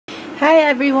Hi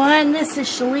everyone, this is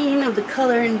Shalene of the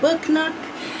Color and Book Nook,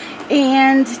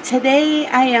 and today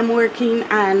I am working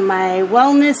on my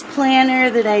wellness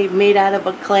planner that I made out of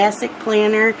a classic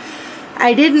planner.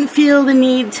 I didn't feel the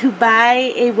need to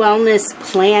buy a wellness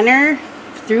planner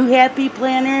through Happy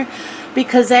Planner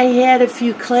because I had a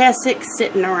few classics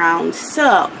sitting around.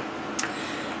 So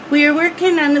we are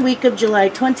working on the week of July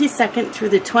 22nd through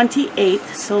the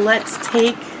 28th, so let's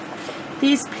take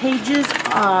these pages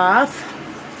off.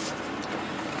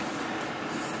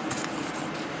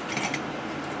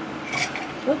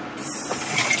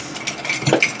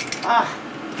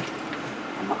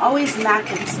 I'm always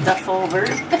knocking stuff over.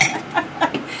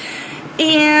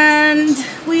 And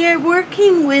we are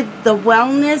working with the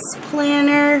wellness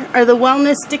planner, or the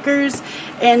wellness stickers,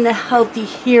 and the healthy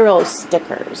hero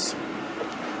stickers.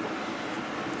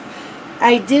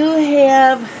 I do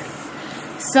have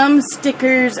some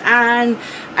stickers on.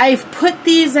 I've put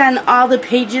these on all the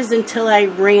pages until I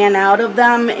ran out of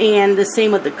them, and the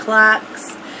same with the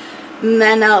clocks. And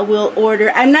then I will order.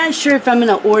 I'm not sure if I'm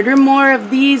going to order more of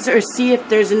these or see if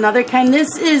there's another kind.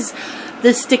 This is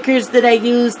the stickers that I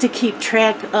use to keep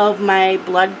track of my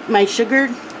my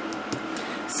sugar.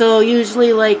 So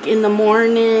usually like in the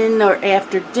morning or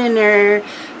after dinner.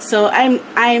 So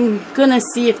I'm going to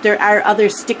see if there are other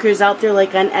stickers out there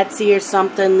like on Etsy or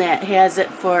something that has it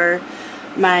for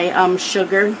my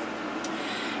sugar.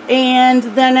 And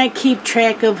then I keep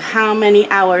track of how many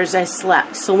hours I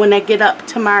slept. So when I get up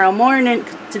tomorrow morning,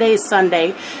 today is Sunday,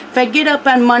 if I get up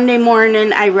on Monday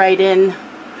morning, I write in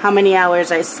how many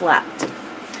hours I slept.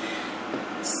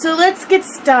 So let's get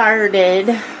started.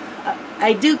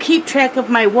 I do keep track of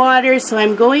my water, so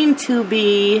I'm going to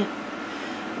be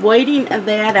whiting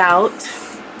that out.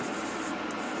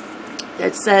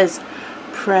 It says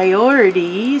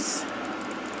priorities.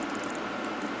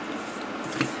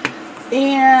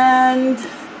 And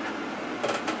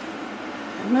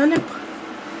I'm gonna,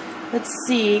 let's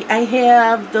see, I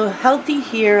have the Healthy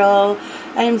Hero.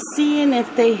 I'm seeing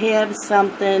if they have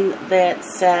something that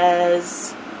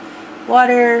says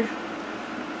water.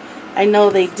 I know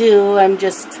they do. I'm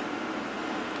just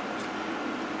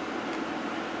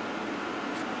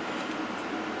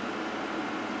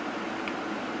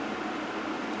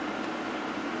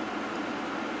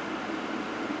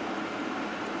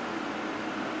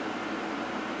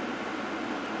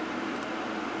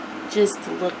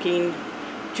looking.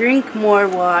 Drink more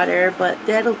water, but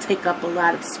that'll take up a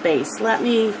lot of space.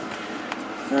 Let's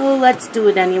do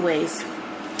it anyways.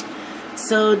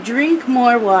 So drink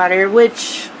more water,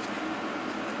 which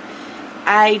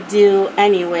I do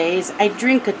anyways. I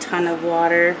drink a ton of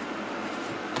water.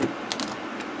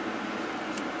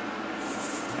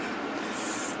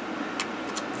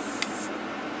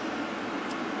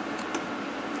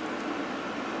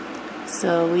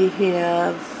 So we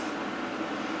have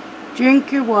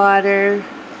drink your water,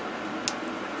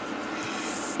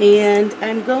 and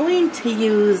I'm going to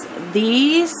use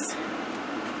these.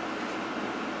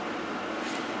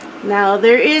 Now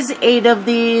there is 8 of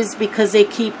these because they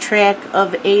keep track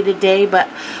of 8 a day, but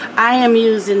I am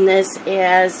using this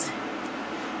as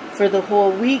for the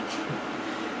whole week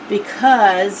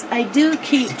because I do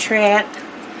keep track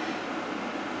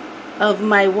of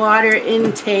my water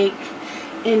intake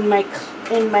in my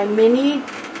mini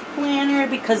planner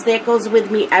because that goes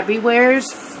with me everywhere.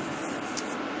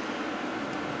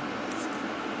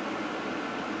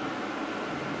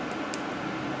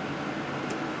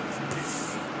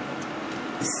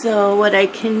 So what I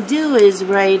can do is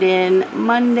write in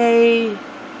Monday,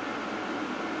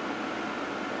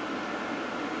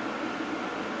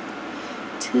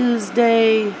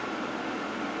 Tuesday,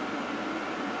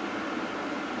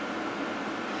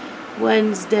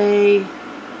 Wednesday,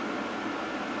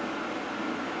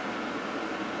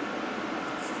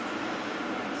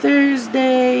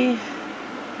 Thursday,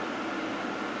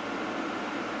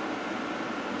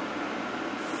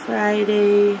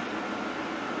 Friday,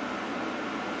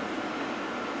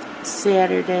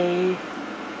 Saturday,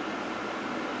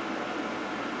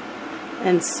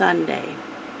 and Sunday.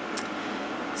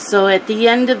 So at the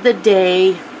end of the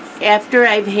day, after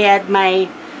I've had my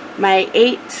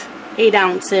 8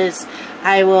 ounces,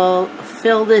 I will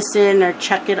fill this in or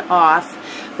check it off.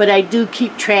 But I do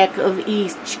keep track of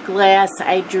each glass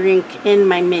I drink in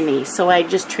my mini. So I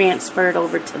just transferred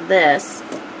over to this.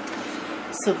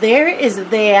 So there is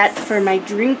that for my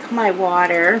drink my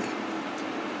water.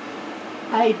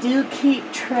 I do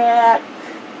keep track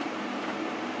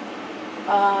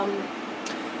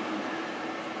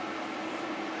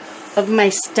of my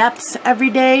steps every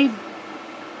day.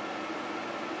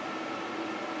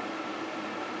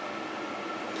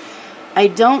 I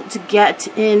don't get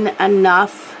in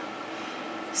enough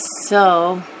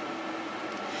So,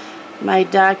 my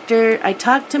doctor, I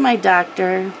talked to my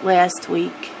doctor last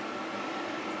week,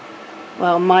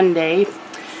 well, Monday,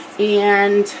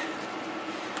 and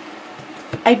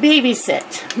I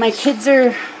babysit. My kids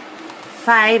are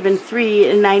 5 and 3,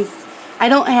 and I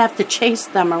don't have to chase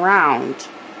them around.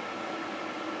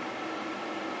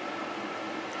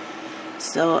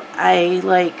 So I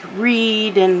like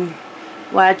read and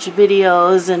watch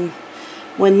videos, and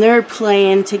when they're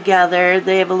playing together,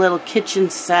 they have a little kitchen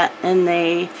set and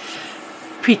they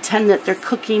pretend that they're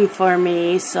cooking for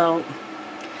me. So,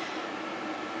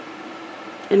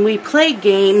 and we play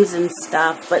games and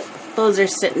stuff, but those are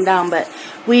sitting down. But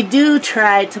we do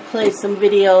try to play some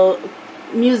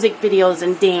music videos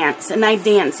and dance, and I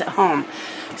dance at home.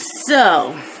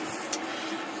 So,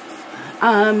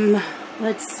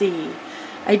 let's see.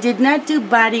 I did not do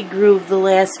Body Groove the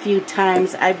last few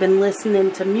times. I've been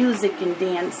listening to music and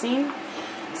dancing.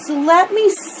 So let me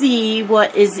see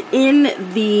what is in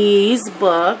these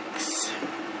books.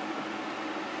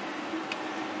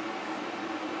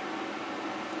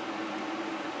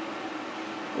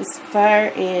 As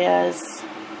far as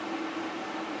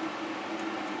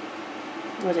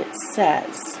what it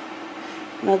says.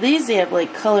 Now these have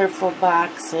like colorful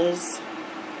boxes.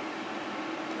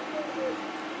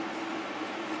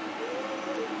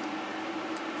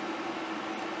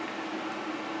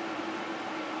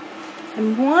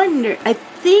 I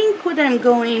think what I'm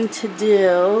going to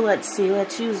do, let's see,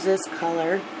 let's use this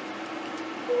color.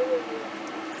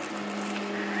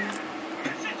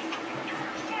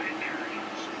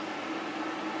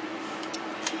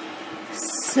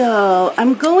 So,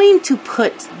 I'm going to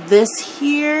put this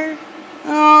here.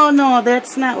 Oh, no,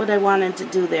 that's not what I wanted to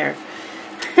do there.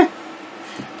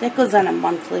 That goes on a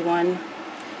monthly one.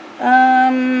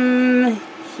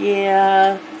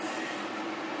 Yeah.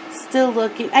 Still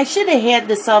looking. I should have had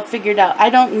this all figured out. I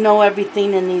don't know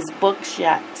everything in these books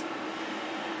yet.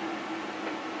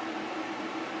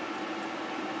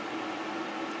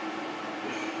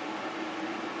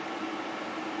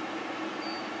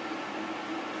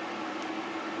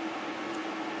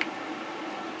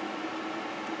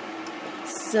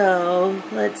 So,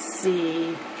 let's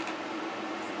see.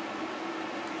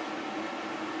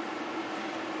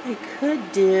 I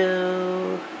could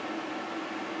do...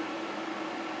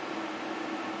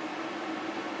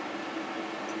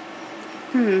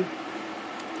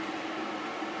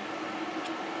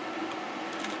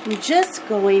 I'm just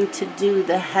going to do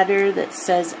the header that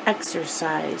says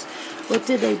exercise. What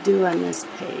did I do on this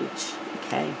page?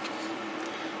 Okay.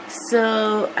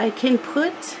 So I can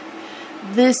put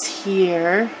this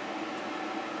here.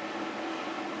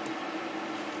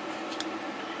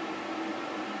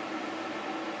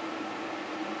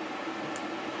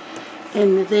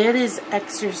 And that is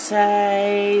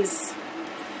exercise.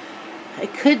 I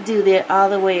could do that all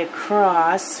the way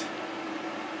across.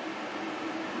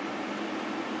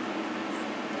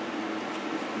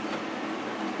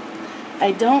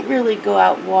 I don't really go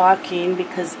out walking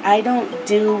because I don't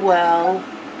do well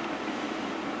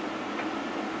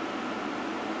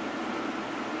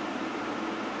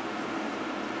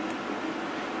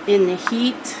in the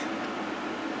heat.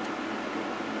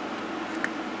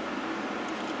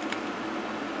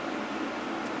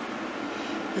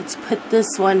 Let's put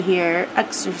this one here,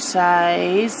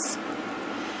 exercise.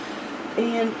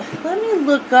 And let me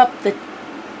look up the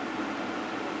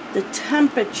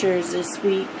temperatures this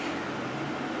week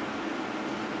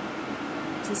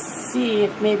to see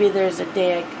if maybe there's a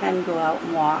day I can go out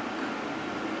and walk.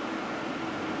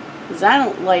 Because I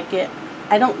don't like it.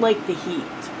 I don't like the heat.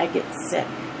 I get sick.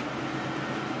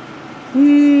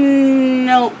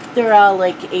 Nope, they're all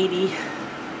like 80.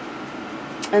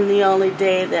 And the only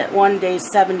day that one day is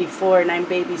 74 and I'm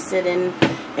babysitting,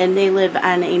 and they live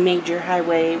on a major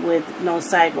highway with no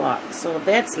sidewalk. So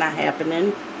that's not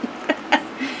happening.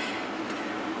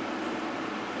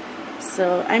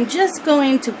 So I'm just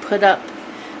going to put up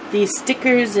these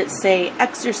stickers that say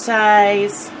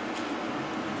exercise.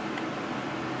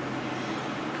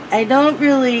 I don't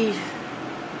really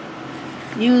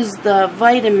use the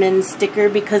vitamin sticker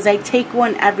because I take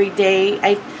one every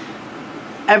day.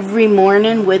 Every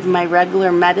morning with my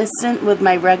regular medicine, with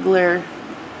my regular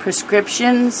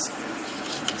prescriptions.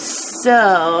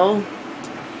 So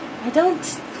I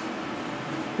don't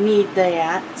need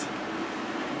that.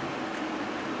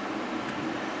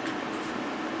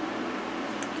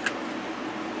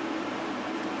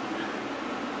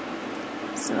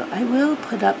 So I will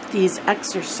put up these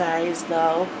exercise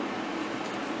though.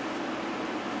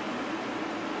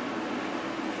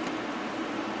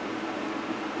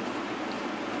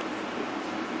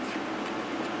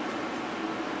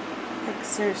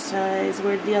 exercise.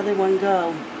 Where'd the other one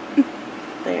go?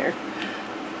 There.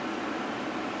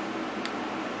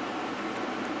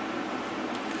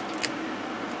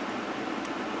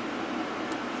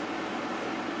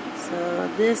 So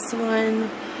this one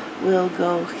will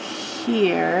go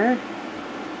here.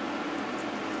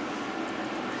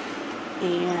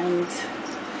 And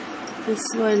this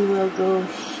one will go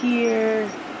here.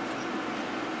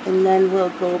 And then we'll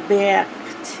go back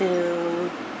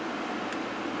to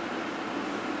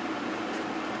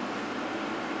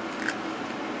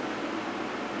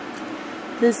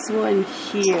this one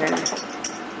here.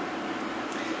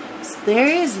 So there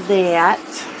is that.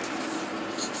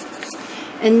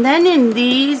 And then in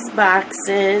these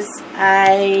boxes,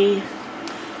 I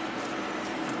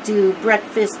do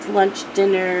breakfast, lunch,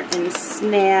 dinner, and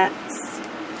snacks.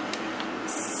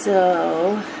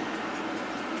 So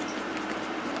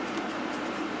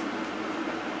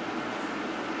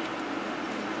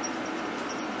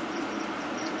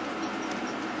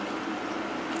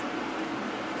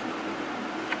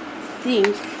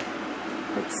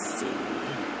let's see,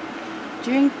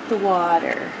 drink the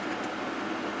water.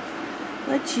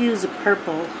 Let's use a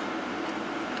purple.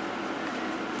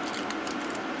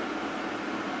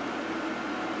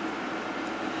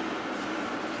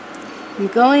 I'm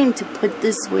going to put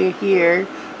this way here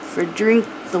for drink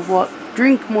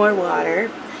more water.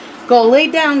 Go lay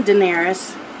down,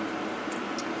 Daenerys.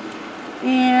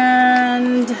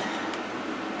 And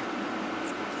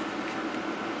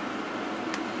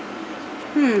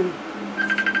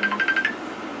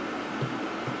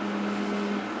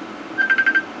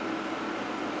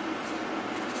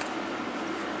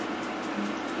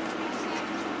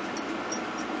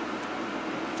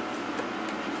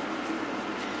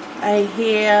I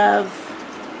have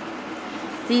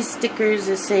these stickers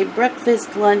that say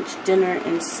breakfast, lunch, dinner,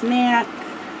 and snack.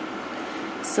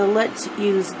 So let's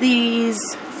use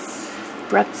these.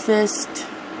 Breakfast,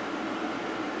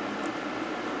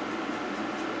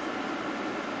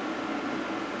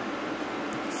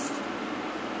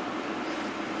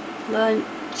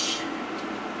 lunch,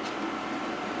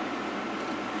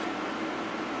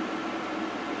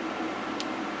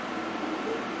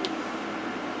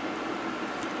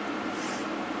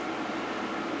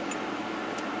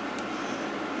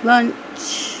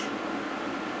 lunch,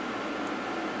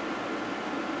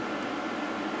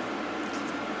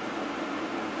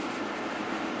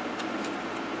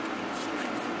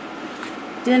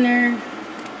 dinner,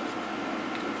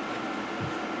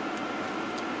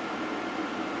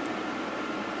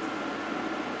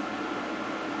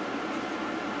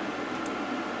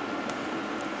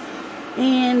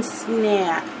 and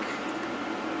snack.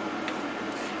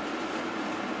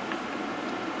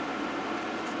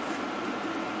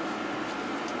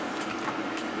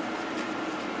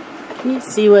 Can you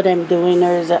see what I'm doing?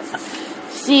 Or is it?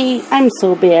 See, I'm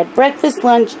so bad. Breakfast,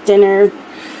 lunch, dinner,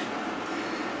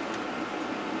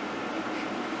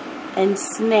 and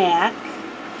snack.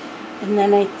 And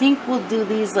then I think we'll do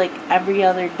these like every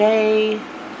other day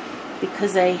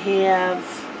because I have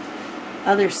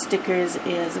other stickers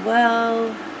as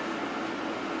well.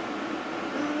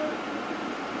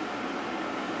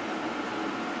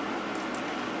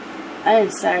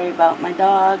 I'm sorry about my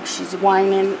dog. She's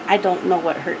whining. I don't know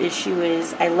what her issue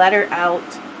is. I let her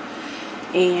out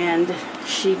and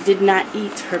she did not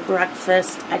eat her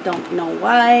breakfast. I don't know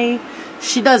why.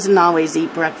 She doesn't always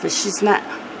eat breakfast.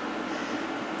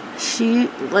 She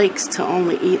likes to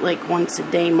only eat like once a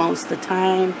day most of the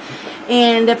time.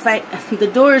 And if the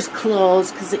door's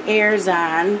closed because the air's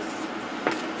on.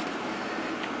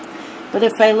 But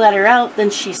if I let her out,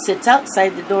 then she sits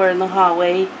outside the door in the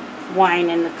hallway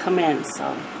whining to come in.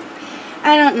 So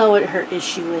I don't know what her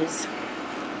issue is.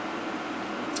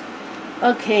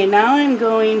 Okay, now I'm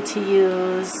going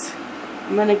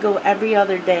to go every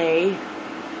other day.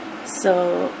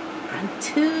 So on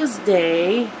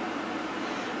Tuesday,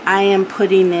 I am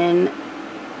putting in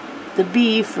the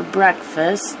B for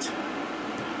breakfast,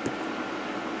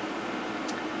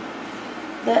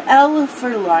 the L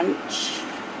for lunch,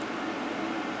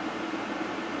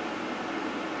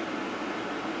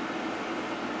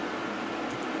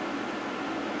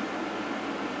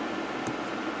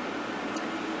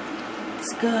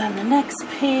 let's go on the next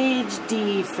page,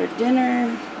 D for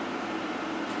dinner,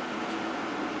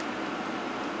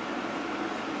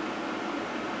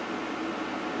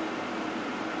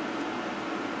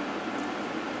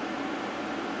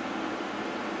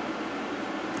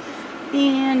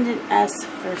 and an S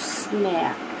for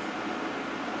snack.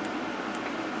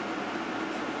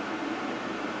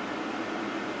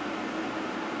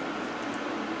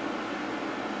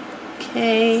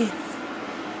 Okay,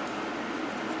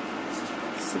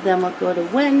 so Then we'll go to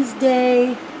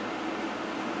Wednesday.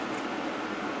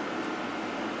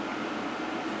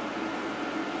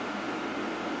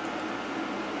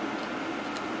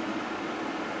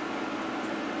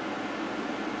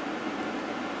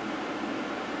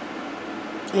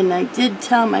 And I did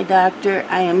tell my doctor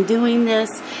I am doing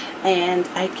this and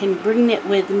I can bring it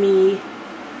with me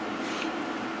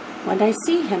when I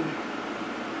see him.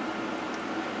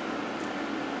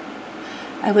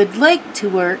 I would like to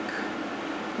work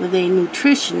with a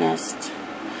nutritionist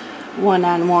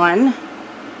one-on-one,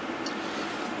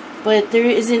 but there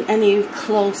isn't any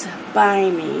close by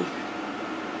me.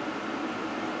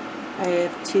 I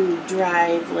have to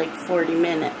drive like 40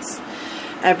 minutes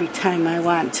every time I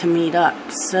want to meet up,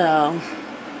 so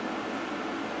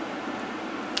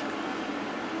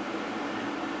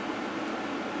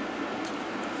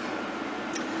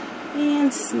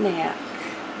and snack.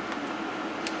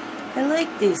 I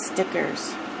like these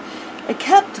stickers. I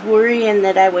kept worrying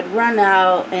that I would run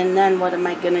out and then what am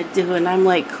I gonna do, and I'm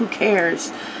like, who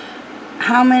cares?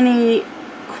 How many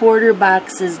quarter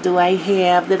boxes do I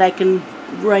have that I can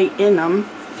write in them?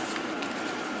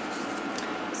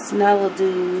 So now we'll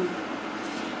do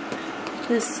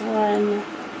this one.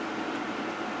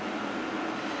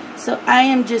 So I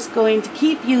am just going to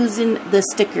keep using the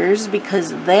stickers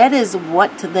because that is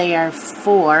what they are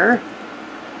for.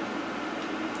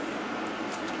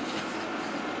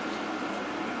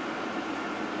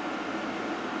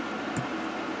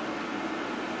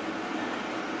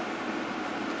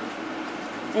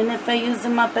 And if I use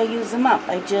them up, I use them up.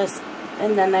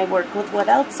 And then I work with what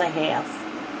else I have.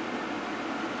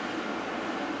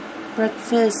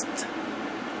 Breakfast,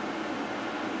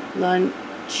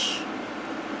 lunch,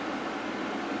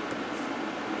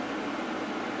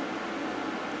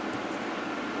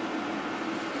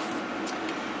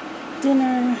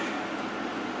 dinner,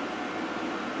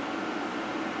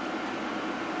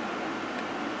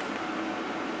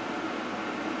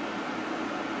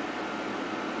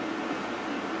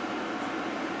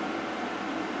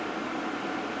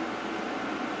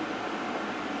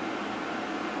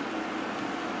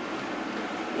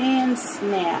 and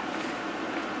snack.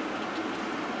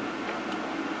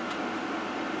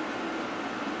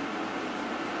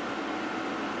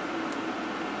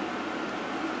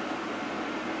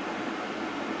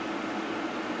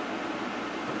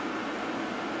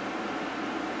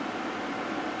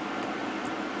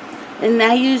 And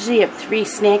I usually have 3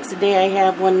 snacks a day. I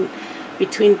have one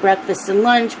between breakfast and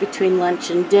lunch, between lunch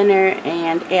and dinner,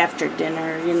 and after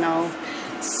dinner, you know.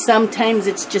 Sometimes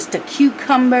it's just a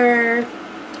cucumber.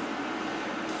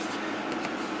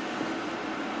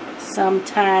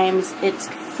 Sometimes it's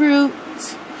fruit.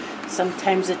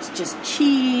 Sometimes it's just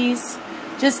cheese.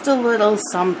 Just a little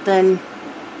something.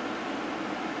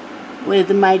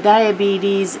 With my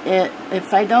diabetes,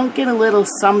 if I don't get a little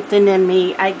something in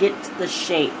me, I get the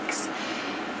shakes.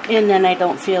 And then I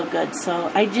don't feel good.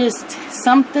 So I just,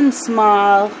 something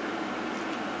small.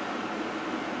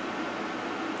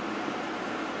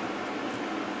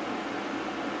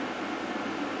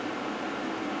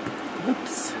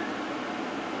 Oops.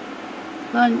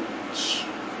 Lunch.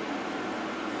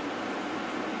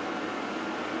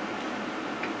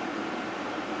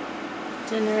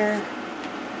 Dinner.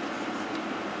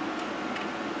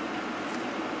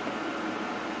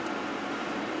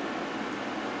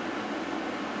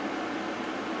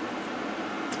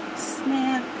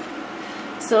 Snack.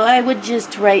 So I would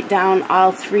just write down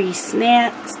all 3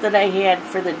 snacks that I had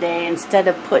for the day instead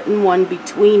of putting one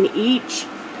between each.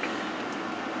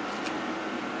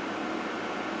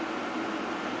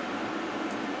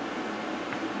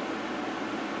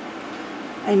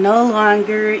 I no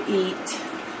longer eat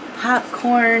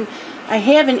popcorn. I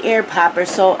have an air popper,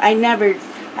 so I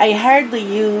hardly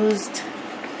used,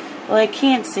 well, I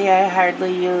can't say I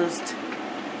hardly used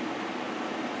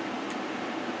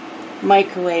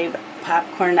microwave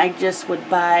popcorn. I just would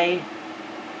buy,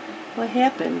 what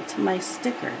happened to my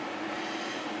sticker?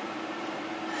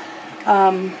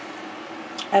 I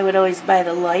would always buy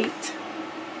the light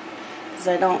because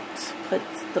I don't put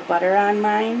the butter on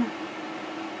mine.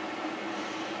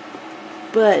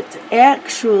 But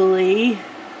actually,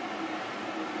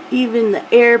 even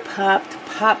the air-popped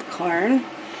popcorn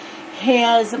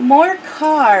has more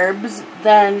carbs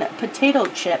than potato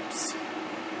chips.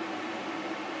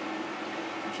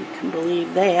 If you can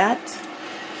believe that.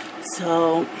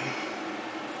 So,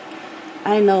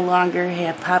 I no longer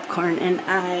have popcorn, and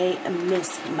I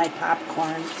miss my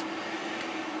popcorn.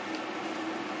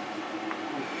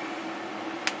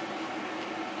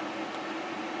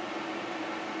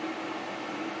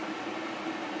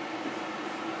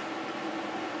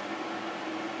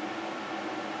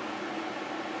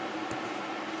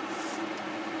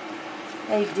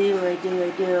 I do,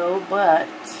 but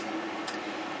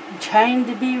I'm trying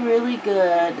to be really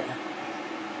good.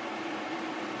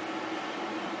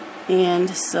 And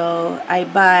so I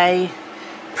buy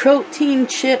protein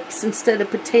chips instead of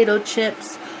potato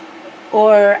chips,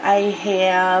 or I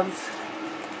have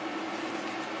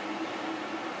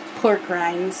pork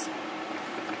rinds.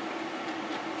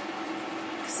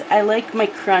 I like my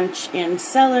crunch in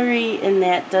celery, and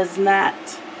that does not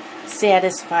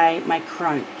satisfy my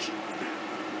crunch.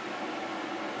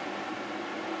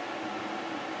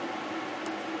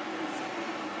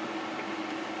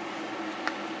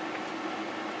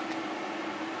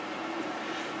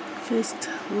 Just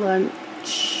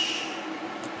lunch,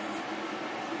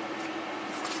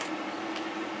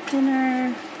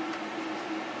 dinner.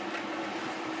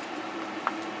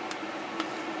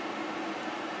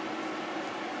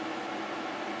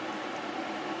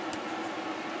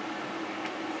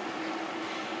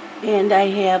 And I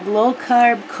have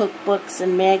low-carb cookbooks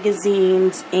and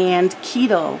magazines and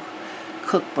keto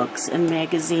cookbooks and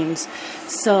magazines.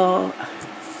 So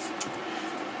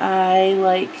I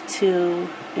like to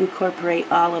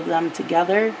incorporate all of them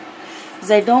together,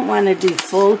 because I don't want to do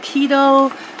full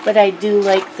keto, but I do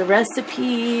like the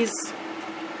recipes.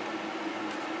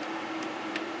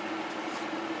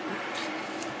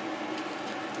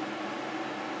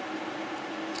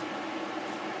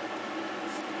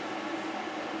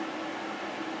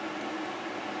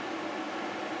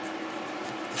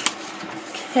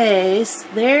 Okay, so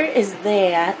there is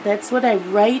that. That's what I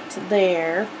write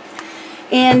there.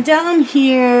 And down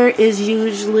here is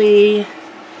usually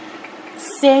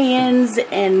sayings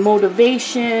and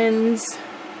motivations.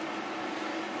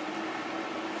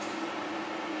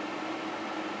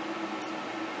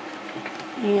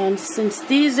 And since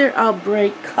these are all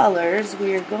bright colors,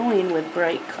 we are going with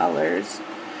bright colors.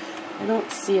 I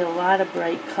don't see a lot of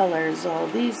bright colors. All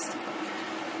these,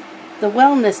 the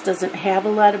wellness doesn't have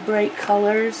a lot of bright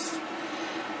colors,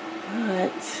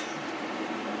 but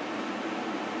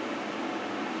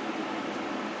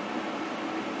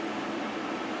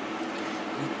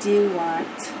I do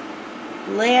want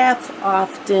laugh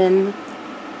often.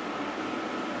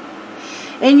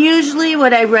 And usually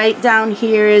what I write down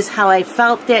here is how I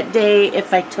felt that day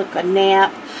if I took a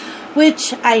nap,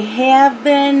 which I have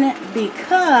been,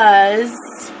 because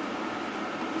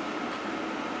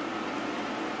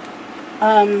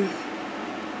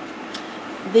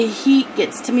the heat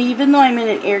gets to me. Even though I'm in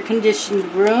an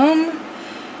air-conditioned room,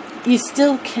 you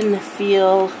still can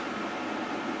feel,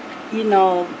 you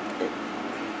know,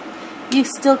 you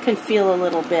still can feel a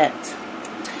little bit.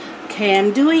 Okay,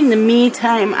 I'm doing the me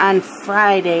time on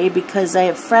Friday because I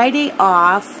have Friday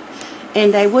off,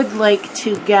 and I would like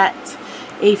to get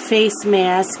a face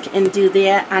mask and do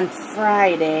that on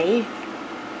Friday.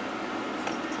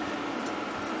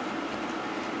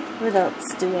 What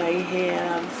else do I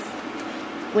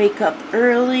have? Wake up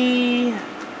early.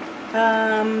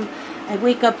 I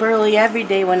wake up early every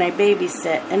day when I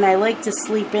babysit, and I like to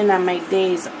sleep in on my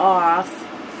days off.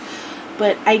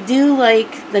 But I do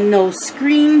like the no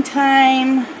screen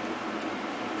time,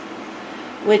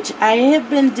 which I have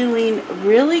been doing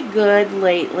really good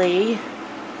lately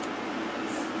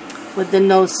with the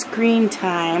no screen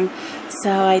time.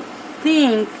 So I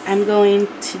think I'm going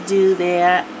to do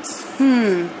that.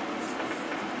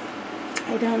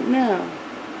 I don't know.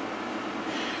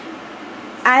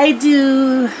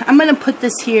 I'm going to put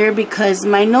this here because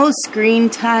my no screen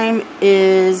time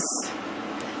is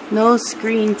no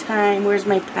screen time. Where's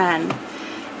my pen?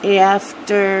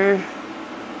 After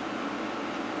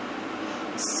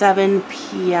 7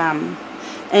 p.m.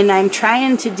 And I'm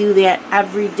trying to do that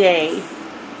every day.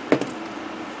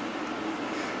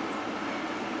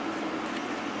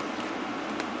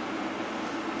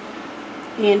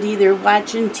 And either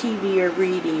watching TV or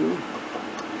reading.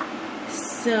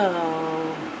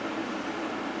 So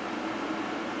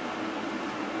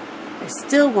I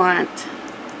still want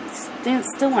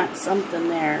something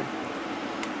there.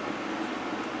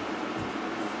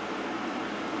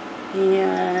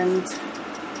 And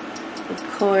of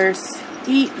course,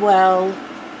 eat well,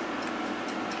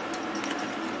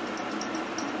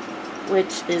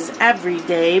 which is every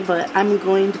day, but I'm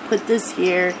going to put this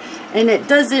here, and it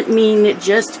doesn't mean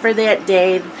just for that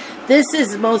day. This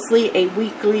is mostly a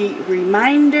weekly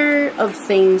reminder of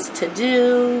things to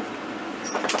do.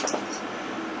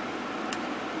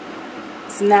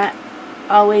 It's not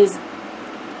always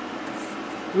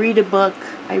read a book.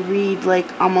 I read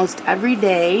like almost every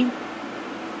day.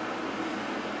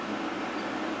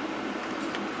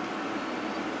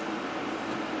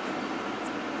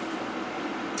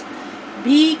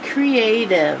 Be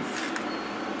creative.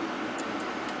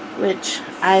 which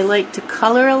I like to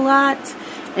color a lot,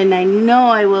 and I know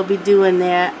I will be doing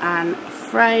that on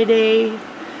Friday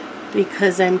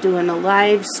because I'm doing a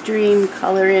live stream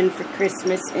color-in for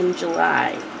Christmas in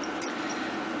July.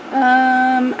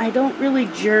 I don't really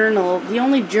journal. The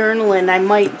only journaling I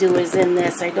might do is in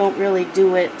this. I don't really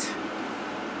do it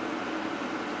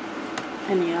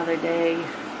any other day.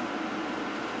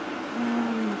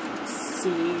 Let's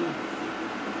see.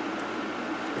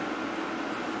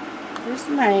 Where's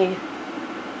my...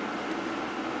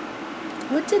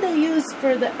 What did I use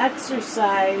for the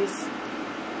exercise?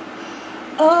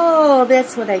 Oh,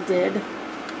 that's what I did.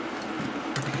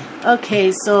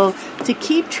 Okay, so to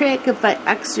keep track if I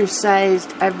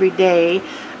exercised every day,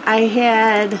 I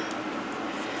had,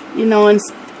 you know, and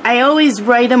I always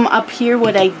write them up here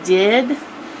what I did,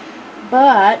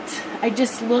 but I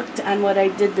just looked on what I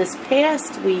did this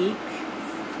past week,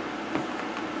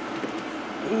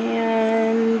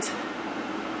 and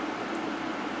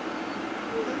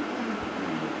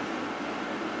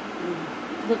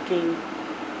looking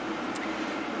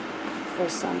for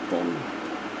something.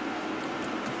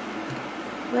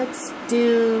 Let's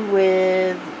do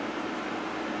with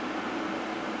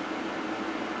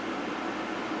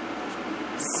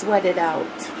Sweat It Out.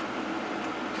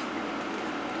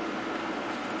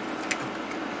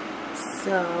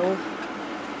 So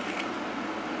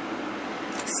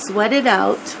Sweat It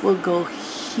Out will go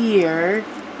here.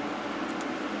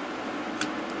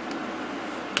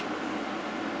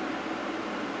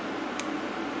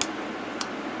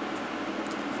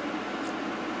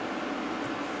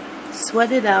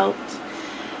 Sweat It Out,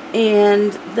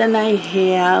 and then I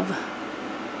have,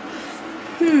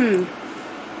 I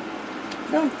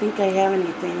don't think I have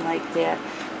anything like that.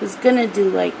 I was gonna do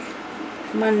like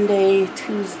Monday,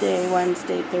 Tuesday,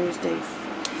 Wednesday, Thursday.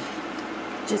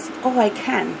 Just, oh, I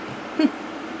can.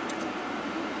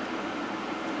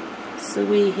 So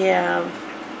we have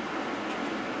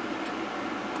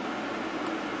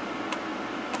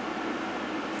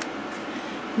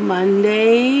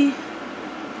Monday,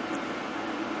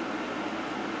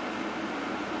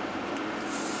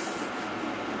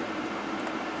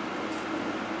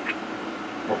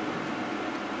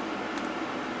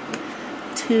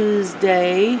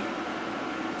 Tuesday,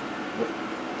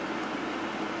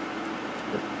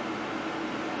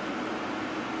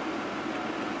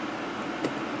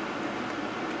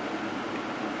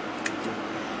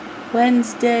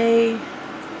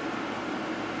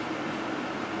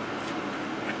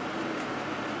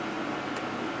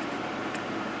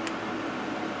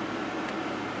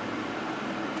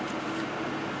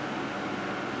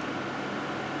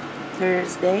 Wednesday,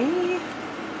 Thursday,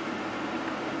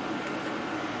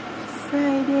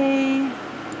 Friday,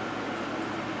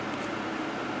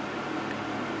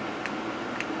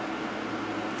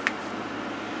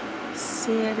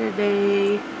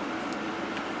 Saturday,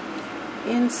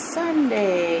 and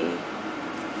Sunday.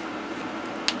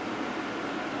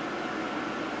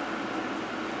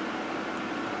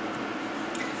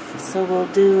 So we'll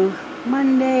do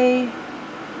Monday,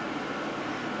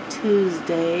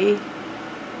 Tuesday,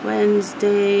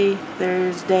 Wednesday,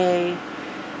 Thursday,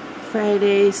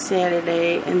 Friday,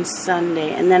 Saturday, and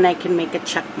Sunday, and then I can make a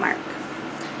check mark.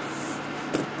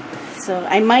 So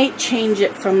I might change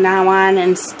it from now on.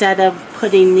 Instead of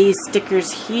putting these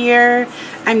stickers here,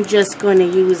 I'm just going to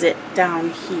use it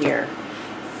down here.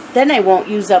 Then I won't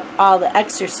use up all the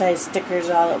exercise stickers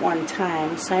all at one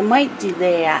time, so I might do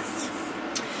that.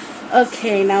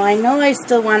 Okay, now I know I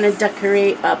still want to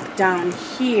decorate up down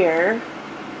here.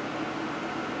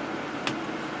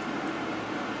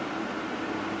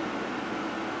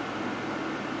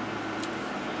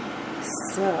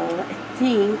 So I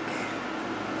think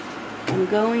I'm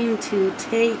going to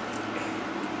take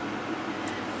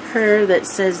her that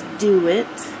says do it,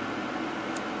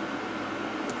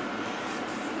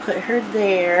 put her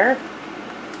there,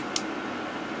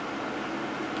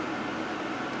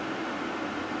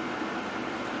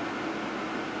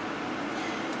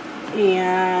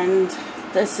 and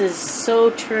this is so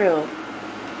true.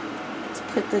 Let's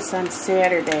put this on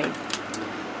Saturday.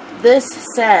 This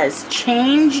says,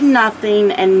 change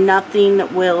nothing and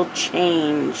nothing will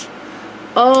change.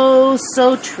 Oh,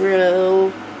 so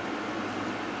true.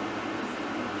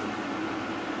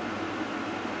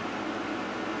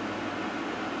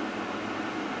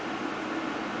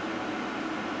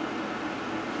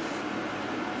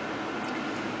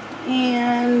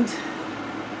 And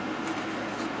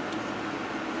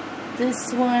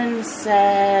this one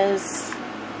says,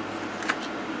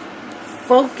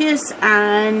 focus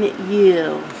on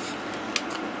you,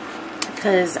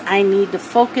 because I need to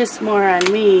focus more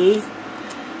on me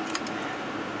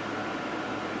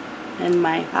and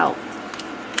my health.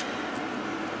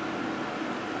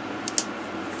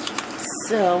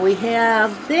 So we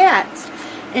have that.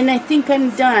 And I think I'm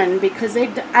done because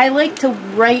I like to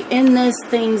write in this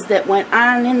things that went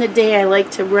on in the day. I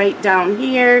like to write down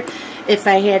here. If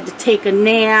I had to take a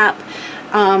nap,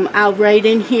 I'll write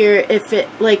in here.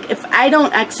 If I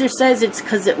don't exercise, it's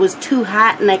because it was too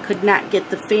hot and I could not get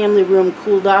the family room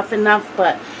cooled off enough.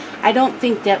 But I don't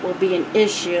think that will be an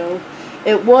issue.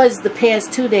 It was the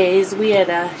past 2 days. We had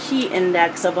a heat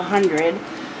index of 100.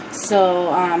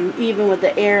 So even with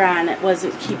the air on, it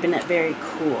wasn't keeping it very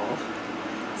cool.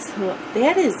 So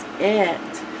that is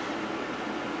it.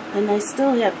 And I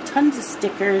still have tons of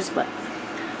stickers, but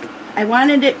I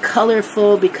wanted it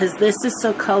colorful because this is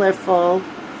so colorful.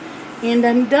 And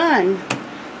I'm done.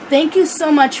 Thank you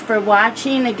so much for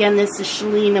watching. Again, this is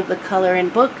Shalene of the Color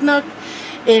and Book Nook.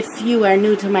 If you are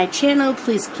new to my channel,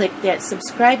 please click that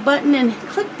subscribe button and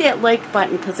click that like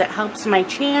button because it helps my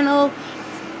channel.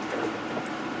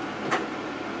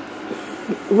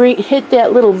 Hit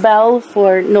that little bell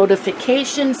for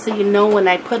notifications so you know when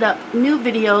I put up new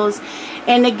videos.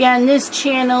 And again, this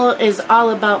channel is all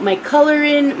about my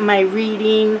coloring, my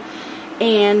reading,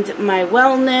 and my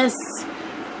wellness.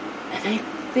 And I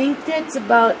think that's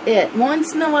about it.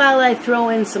 Once in a while I throw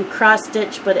in some cross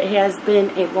stitch, but it has been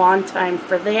a long time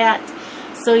for that.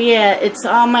 So yeah, it's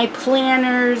all my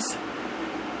planners,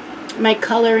 my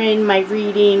coloring, my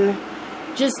reading,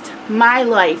 just my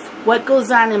life, what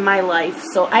goes on in my life.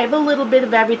 So I have a little bit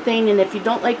of everything, and if you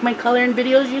don't like my coloring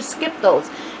videos, you skip those.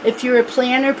 If you're a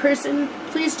planner person,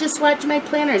 please just watch my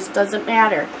planners. It doesn't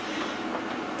matter.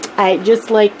 I just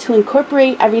like to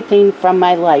incorporate everything from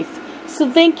my life.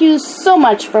 So thank you so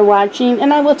much for watching,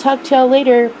 and I will talk to y'all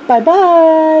later.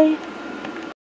 Bye-bye.